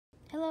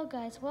Hello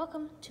guys,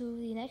 welcome to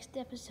the next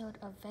episode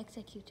of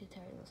Execute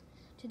Tutorials.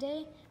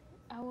 Today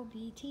I will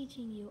be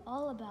teaching you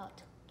all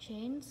about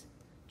chains,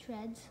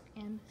 treads,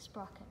 and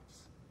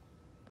sprockets.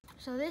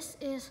 So this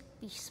is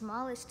the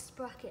smallest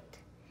sprocket.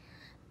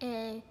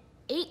 A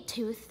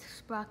 8-tooth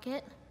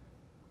sprocket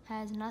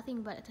has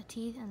nothing but the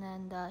teeth and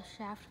then the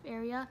shaft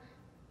area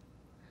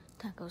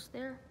that goes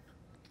there.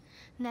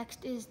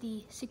 Next is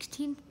the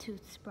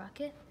 16-tooth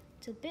sprocket.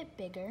 It's a bit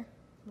bigger.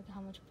 Look at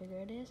how much bigger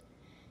it is.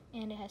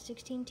 And it has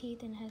 16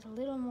 teeth and has a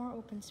little more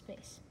open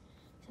space.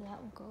 So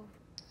that will go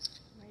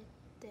right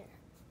there.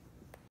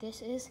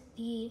 This is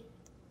the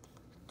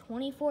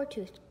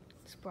 24-tooth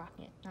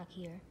sprocket, not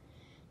here.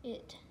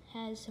 It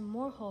has some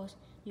more holes.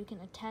 You can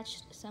attach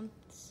some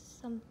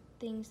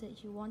things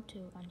that you want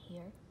to on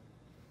here.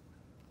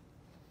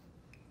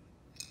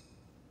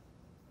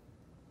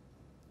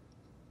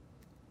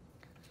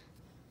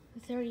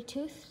 The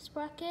 32-tooth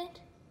sprocket,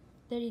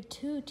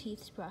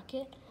 32-teeth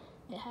sprocket.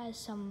 It has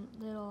some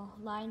little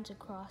lines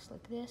across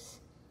like this,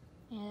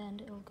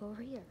 and it'll go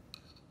over here.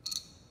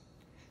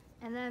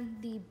 And then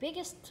the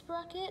biggest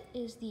sprocket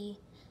is the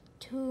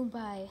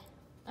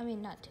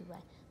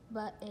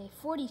but a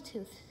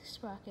 40-tooth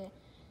sprocket.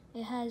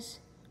 It has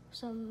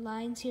some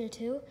lines here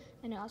too,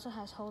 and it also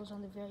has holes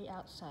on the very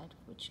outside,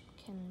 which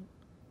can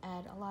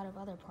add a lot of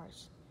other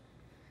parts.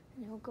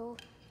 And it'll go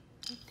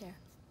right there.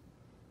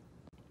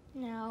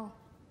 Now,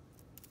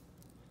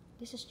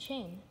 this is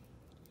chain.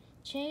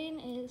 Chain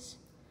is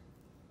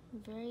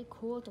very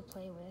cool to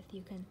play with.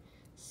 You can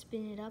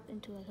spin it up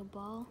into like a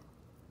ball,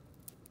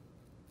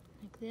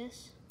 like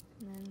this,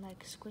 and then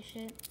like squish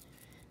it.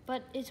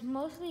 But it's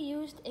mostly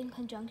used in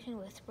conjunction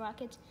with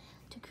sprockets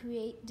to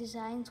create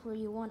designs where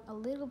you want a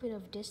little bit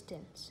of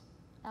distance.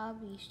 I'll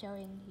be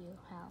showing you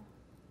how.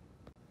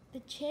 The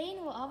chain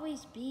will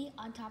always be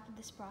on top of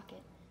the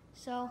sprocket.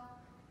 So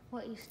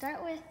what you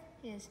start with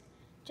is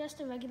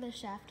just a regular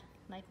shaft,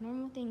 like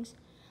normal things.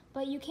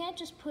 But you can't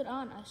just put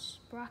on a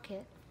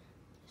sprocket.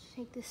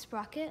 Take this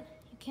sprocket.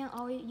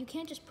 You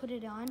can't just put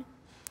it on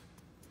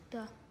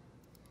the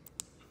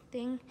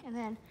thing and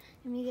then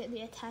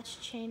immediately attach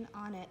chain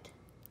on it,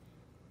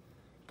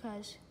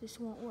 because this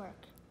won't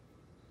work.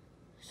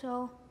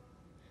 So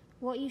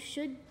what you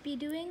should be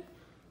doing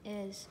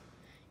is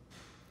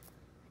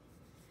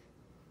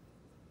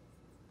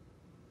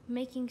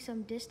making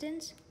some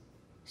distance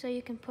so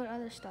you can put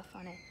other stuff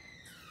on it.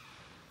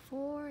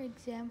 For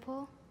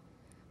example,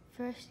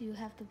 First you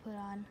have to put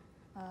on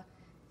a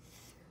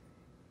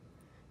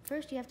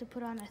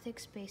thick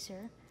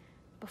spacer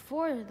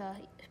before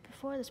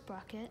the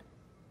sprocket.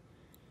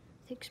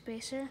 Thick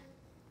spacer,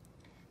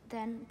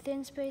 then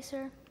thin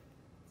spacer,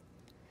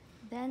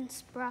 then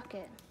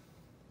sprocket.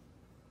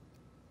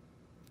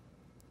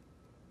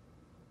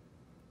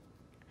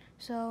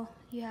 So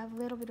you have a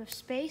little bit of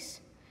space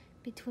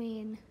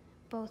between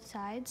both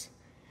sides,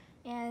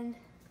 and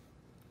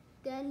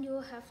then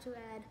you'll have to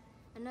add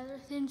another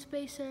thin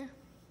spacer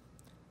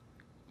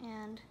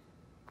and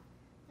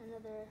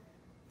another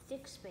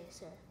thick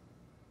spacer.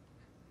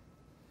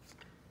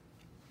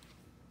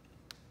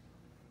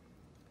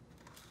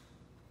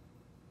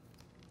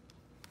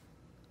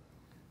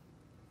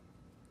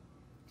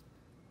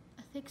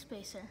 A thick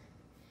spacer.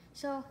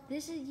 So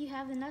you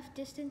have enough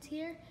distance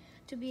here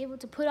to be able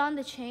to put on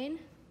the chain,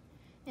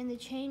 and the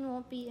chain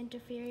won't be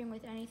interfering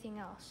with anything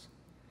else.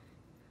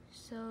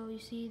 So you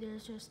see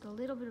there's just a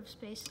little bit of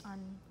space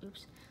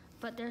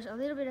but there's a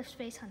little bit of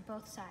space on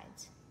both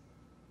sides.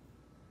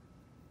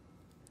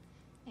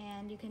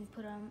 And you can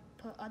put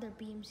other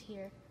beams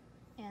here,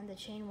 and the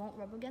chain won't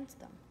rub against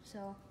them.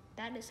 So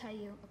that is how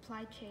you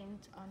apply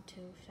chains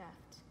onto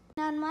shafts.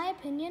 Now, in my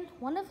opinion,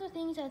 one of the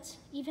things that's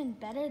even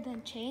better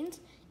than chains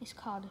is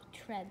called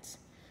treads.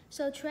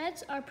 So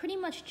treads are pretty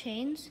much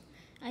chains.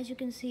 As you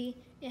can see,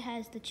 it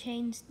has the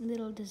chain's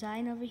little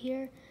design over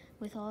here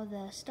with all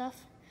the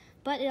stuff,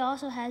 but it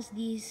also has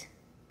these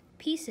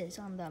pieces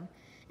on them.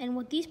 And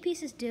what these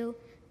pieces do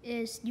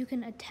is you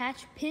can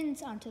attach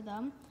pins onto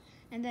them,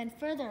 and then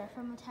further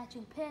from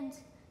attaching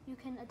pins, you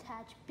can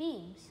attach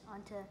beams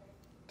onto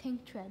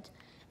tank treads.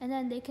 And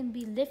then they can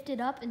be lifted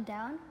up and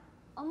down,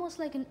 almost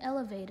like an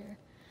elevator.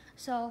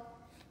 So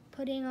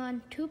putting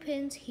on 2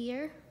 pins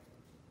here,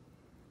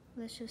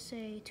 let's just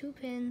say 2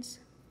 pins,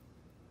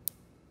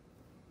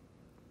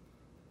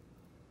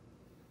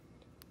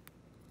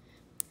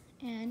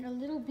 and a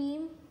little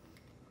beam.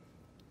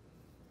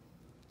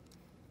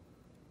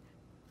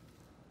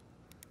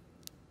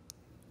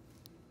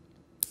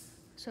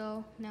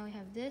 So now we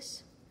have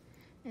this,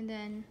 and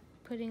then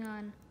putting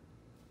on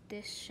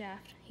this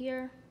shaft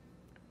here.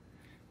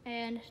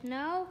 And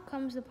now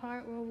comes the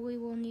part where we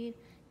will need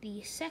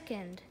the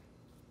second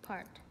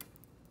part,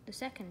 the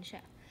second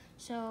shaft.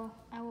 So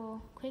I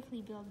will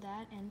quickly build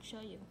that and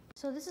show you.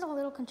 So this is a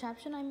little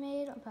contraption I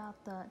made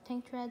about the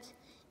tank treads.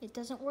 It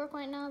doesn't work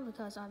right now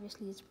because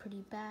obviously it's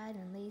pretty bad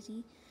and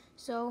lazy.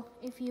 So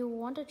if you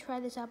want to try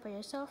this out by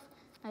yourself,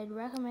 I'd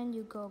recommend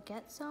you go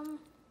get some.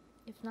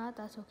 If not,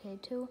 that's okay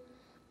too.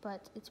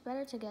 But it's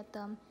better to get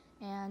them,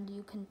 and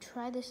you can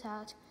try this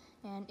out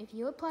And if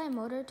you apply a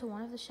motor to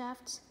one of the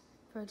shafts,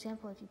 for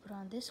example, if you put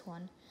on this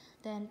one,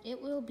 then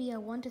it will be a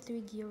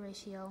 1-to-3 gear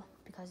ratio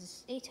because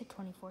it's 8 to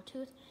 24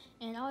 tooth.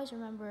 And always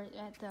remember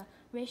that the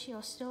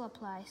ratios still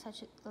apply,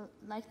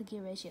 like the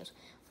gear ratios.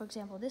 For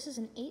example, this is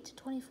an 8 to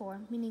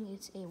 24, meaning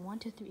it's a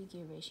 1-to-3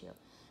 gear ratio.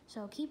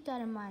 So keep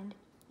that in mind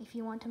if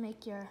you want to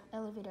make your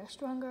elevator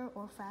stronger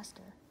or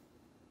faster.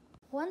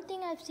 One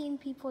thing I've seen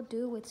people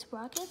do with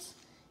sprockets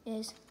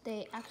is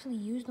they actually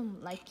use them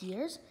like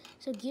gears.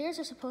 So gears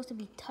are supposed to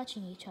be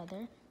touching each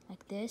other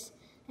like this,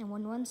 and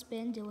when one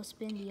spins, it will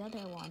spin the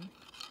other one.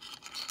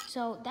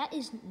 So that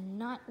is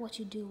not what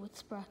you do with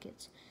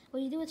sprockets.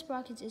 What you do with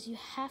sprockets is you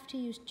have to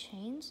use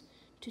chains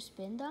to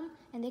spin them,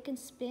 and they can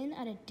spin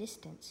at a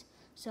distance.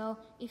 So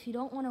if you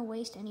don't want to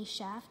waste any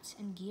shafts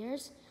and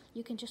gears,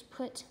 you can just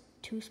put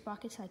 2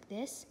 sprockets like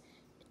this,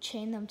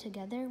 chain them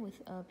together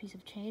with a piece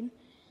of chain,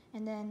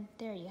 and then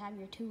there you have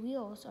your 2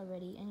 wheels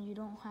already, and you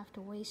don't have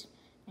to waste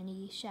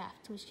any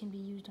shafts, which can be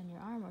used on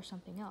your arm or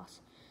something else.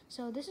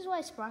 So this is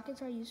why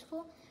sprockets are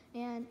useful,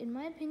 and in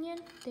my opinion,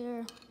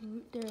 they're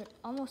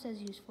almost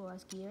as useful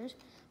as gears.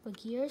 But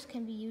gears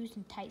can be used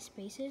in tight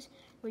spaces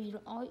where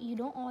you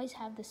don't always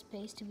have the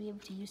space to be able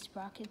to use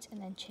sprockets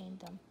and then chain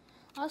them.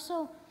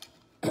 Also,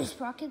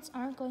 sprockets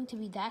aren't going to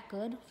be that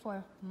good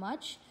for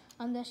much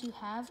unless you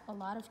have a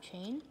lot of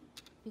chain,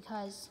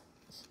 because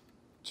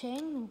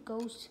chain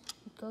goes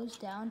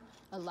down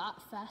a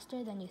lot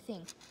faster than you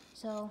think.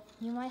 So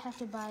you might have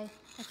to buy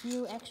a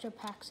few extra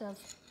packs of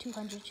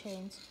 200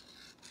 chains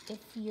if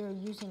you're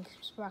using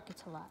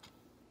sprockets a lot.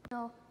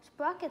 So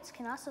sprockets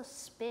can also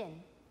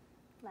spin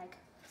like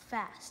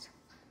fast,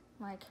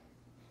 like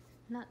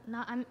not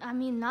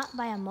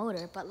by a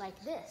motor, but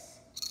like this.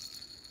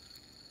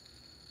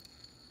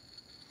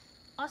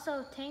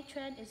 Also, tank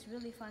tread is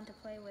really fun to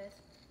play with.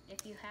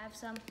 If you have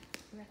some,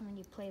 I recommend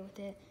you play with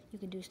it. You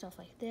can do stuff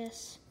like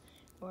this,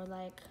 or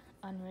like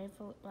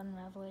unravel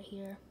it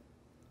here,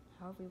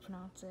 however you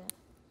pronounce it,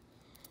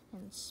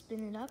 and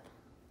spin it up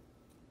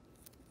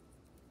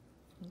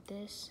like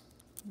this,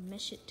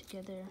 mesh it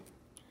together,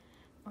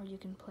 or you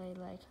can play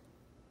like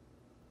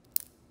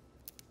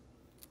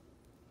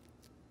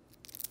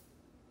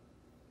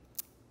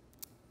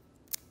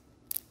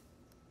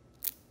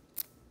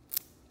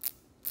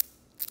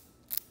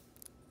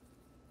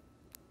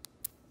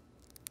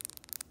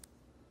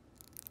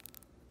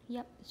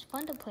yep, it's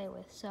fun to play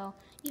with. So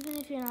even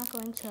if you're not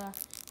going to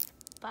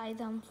buy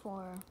them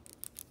for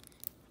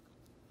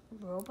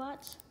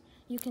robots,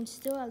 you can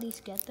still at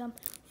least get them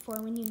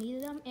for when you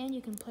need them, and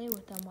you can play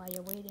with them while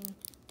you're waiting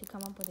to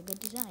come up with a good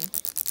design.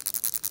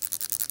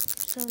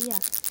 So yeah,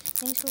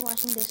 thanks for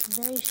watching this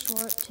very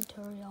short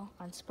tutorial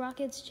on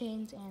sprockets,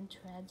 chains, and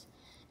treads.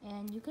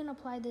 And you can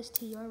apply this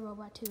to your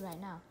robot too right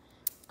now,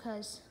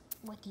 because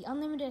with the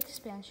unlimited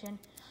expansion,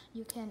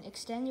 you can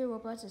extend your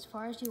robots as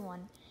far as you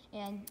want,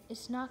 and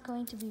it's not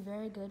going to be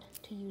very good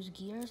to use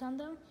gears on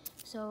them,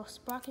 so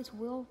sprockets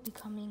will be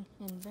coming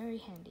in very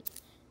handy.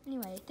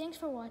 Anyway, thanks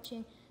for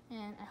watching,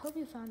 and I hope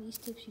you found these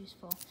tips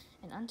useful,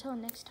 and until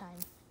next time,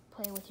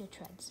 play with your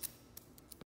treads.